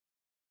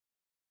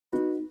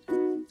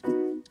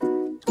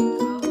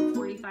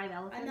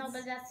elephants. I know,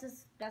 but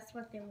that's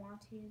what they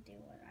want you to do,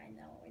 and I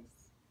know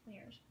it's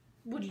weird.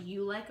 Would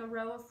you like a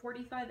row of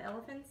 45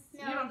 elephants?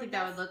 No, you don't think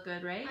that would look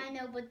good, right? I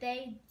know, but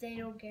they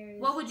don't care.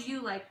 What would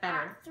you like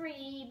better?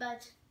 3,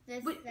 but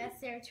that's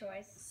their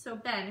choice. So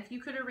Ben, if you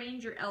could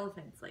arrange your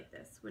elephants like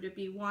this, would it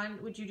be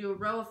would you do a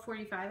row of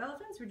 45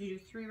 elephants? Would you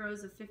do 3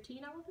 rows of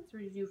 15 elephants? Or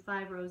would you do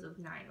 5 rows of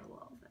 9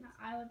 elephants? No,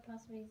 I would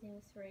possibly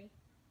do 3.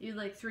 You'd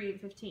like 3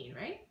 and 15,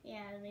 right?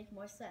 Yeah, it would make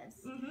more sense.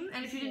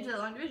 And if you didn't do the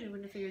long division, you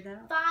wouldn't have figured that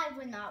out. 5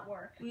 would not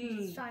work.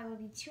 Because 5 would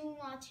be too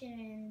much,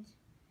 and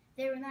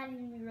there would not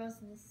even be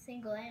rows of a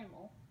single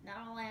animal. Not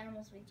all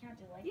animals would count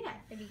it like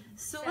that. Yeah.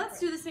 So let's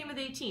do the same with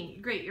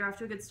 18. Great, you're off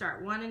to a good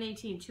start. 1 and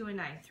 18, 2 and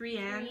 9, 3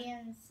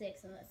 and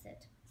 6, and that's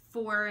it.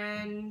 4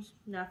 and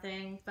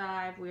nothing,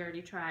 5, we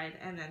already tried,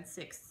 and then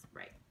 6,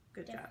 right.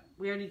 Good job.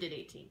 We already did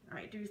 18. All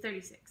right, do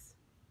 36.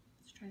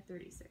 Let's try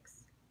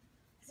 36.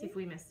 See if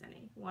we missed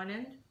any. 1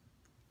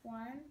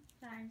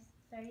 times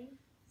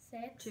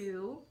 36.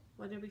 2.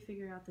 What did we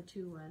figure out the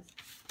 2 was?